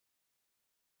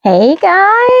Hey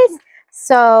guys!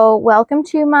 So welcome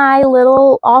to my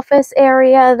little office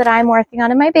area that I'm working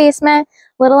on in my basement.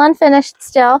 Little unfinished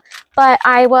still, but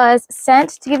I was sent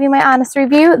to give you my honest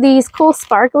review, these cool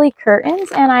sparkly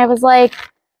curtains, and I was like,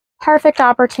 perfect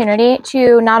opportunity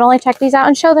to not only check these out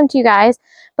and show them to you guys,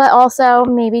 but also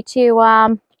maybe to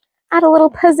add a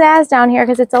little pizzazz down here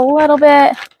because it's a little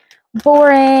bit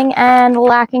boring and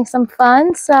lacking some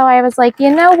fun. So I was like,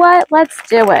 you know what? Let's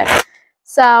do it.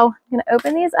 So I'm going to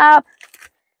open these up.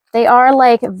 They are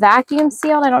like vacuum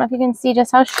sealed. I don't know if you can see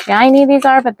just how shiny these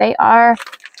are, but they are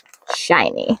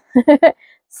shiny.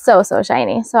 So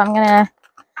shiny. So I'm going to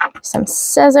use some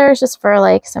scissors just for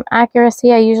like some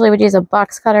accuracy. I usually would use a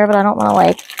box cutter, but I don't want to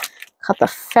like cut the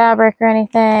fabric or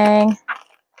anything.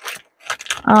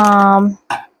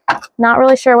 Not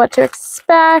really sure what to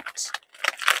expect.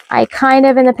 I kind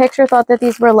of in the picture thought that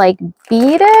these were like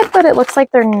beaded, but it looks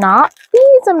like they're not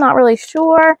beads. I'm not really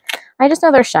sure. I just know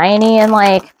they're shiny and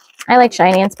like, I like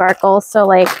shiny and sparkles. So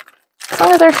like, as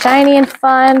long as they're shiny and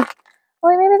fun,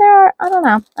 well, maybe there are, I don't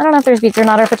know. I don't know if there's beads or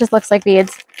not, or if it just looks like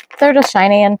beads. They're just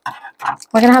shiny and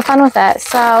we're going to have fun with it.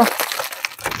 So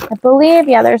I believe,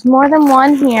 yeah, there's more than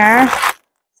one here.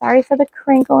 Sorry for the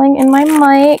crinkling in my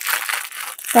mic.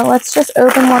 So let's just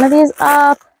open one of these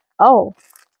up. Oh.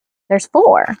 There's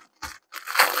 4.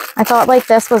 I thought like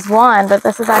this was 1, but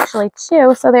this is actually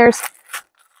 2. So there's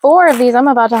 4 of these. I'm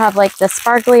about to have like the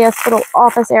sparkliest little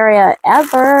office area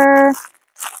ever.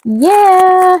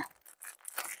 Yeah.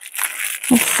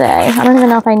 Let's see. I don't even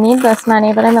know if I need this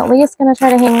many, but I'm at least going to try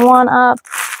to hang one up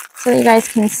so that you guys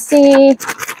can see. I'm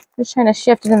just trying to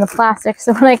shift it in the plastic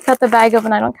so when I cut the bag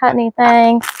open, I don't cut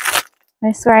anything.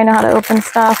 I swear I know how to open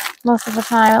stuff most of the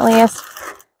time at least.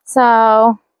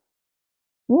 So...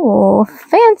 ooh,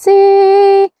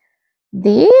 fancy!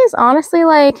 These, honestly,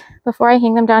 like, before I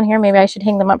hang them down here, maybe I should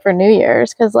hang them up for New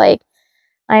Year's, because, like,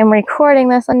 I'm recording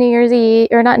this on New Year's Eve,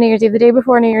 or not New Year's Eve, the day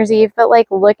before New Year's Eve, but, like,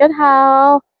 look at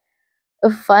how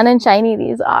fun and shiny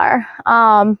these are.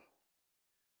 I'm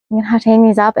gonna have to hang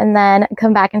these up and then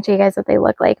come back and show you guys what they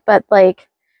look like, but, like,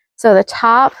 so the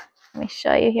top, let me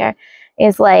show you here,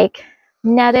 is, like,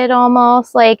 netted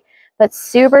almost, like, but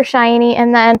super shiny.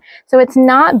 And then, so it's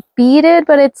not beaded,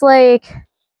 but it's like,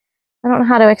 I don't know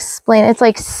how to explain it. It's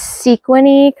like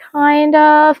sequiny kind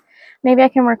of. Maybe I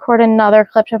can record another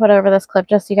clip to put over this clip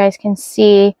just so you guys can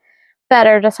see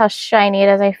better just how shiny it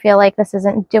is. I feel like this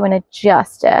isn't doing it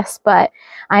justice, but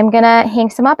I'm gonna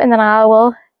hang some up and then I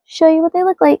will show you what they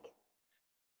look like.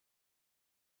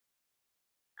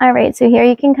 All right, so here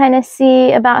you can kind of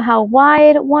see about how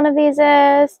wide one of these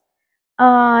is.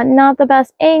 Not the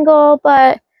best angle,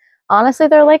 but honestly,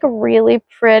 they're like really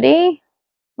pretty.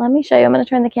 Let me show you. I'm going to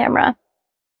turn the camera.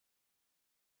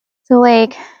 So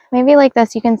like, maybe like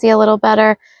this, you can see a little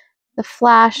better the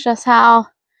flash, just how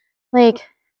like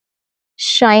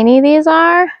shiny these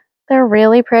are. They're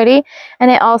really pretty. And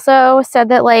it also said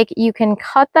that like you can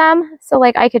cut them. So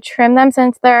like I could trim them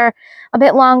since they're a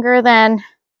bit longer than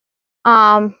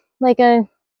like a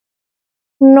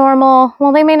normal,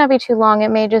 well, they may not be too long. It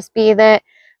may just be that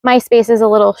my space is a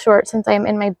little short since I'm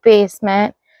in my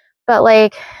basement, but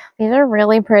like these are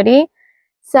really pretty.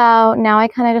 So now I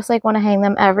kind of just like want to hang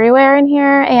them everywhere in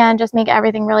here and just make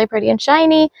everything really pretty and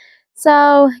shiny.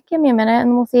 So give me a minute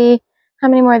and we'll see how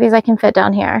many more of these I can fit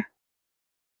down here.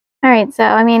 All right, so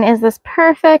I mean, is this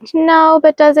perfect? No,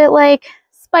 but does it like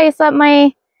spice up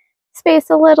my space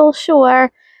a little?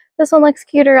 Sure. This one looks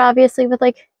cuter, obviously, with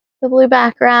like the blue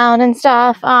background and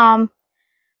stuff.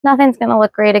 Nothing's gonna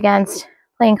look great against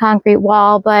plain concrete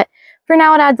wall, but for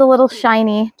now it adds a little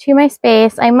shiny to my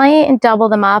space. I might double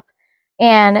them up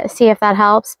and see if that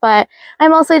helps, but I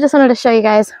mostly just wanted to show you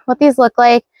guys what these look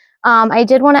like. I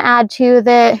did want to add too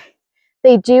that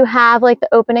they do have like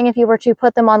the opening if you were to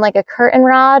put them on like a curtain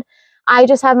rod. I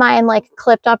just have mine like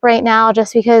clipped up right now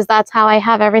just because that's how I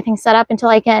have everything set up until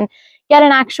I can get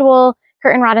an actual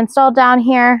curtain rod installed down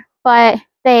here, but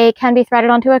they can be threaded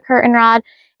onto a curtain rod.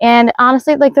 And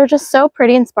honestly, like they're just so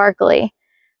pretty and sparkly.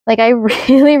 Like I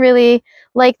really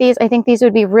like these. I think these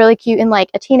would be really cute in like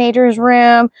a teenager's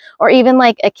room or even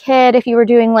like a kid if you were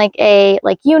doing like a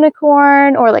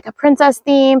unicorn or like a princess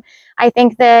theme. I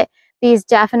think that these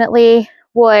definitely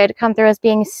would come through as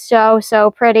being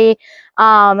so pretty.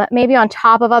 Maybe on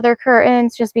top of other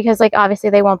curtains just because like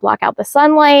obviously they won't block out the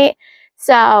sunlight.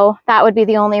 So that would be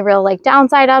the only real like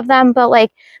downside of them, but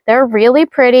like they're really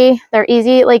pretty. They're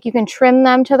easy, like you can trim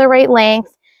them to the right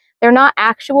length. They're not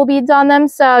actual beads on them,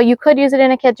 so you could use it in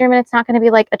a kid's room and it's not going to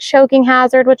be like a choking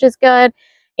hazard, which is good.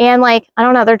 And like, I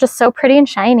don't know, they're just so pretty and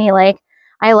shiny. Like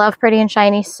I love pretty and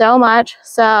shiny so much.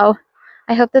 So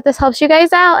I hope that this helps you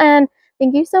guys out. And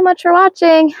Thank you so much for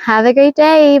watching. Have a great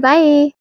day. Bye.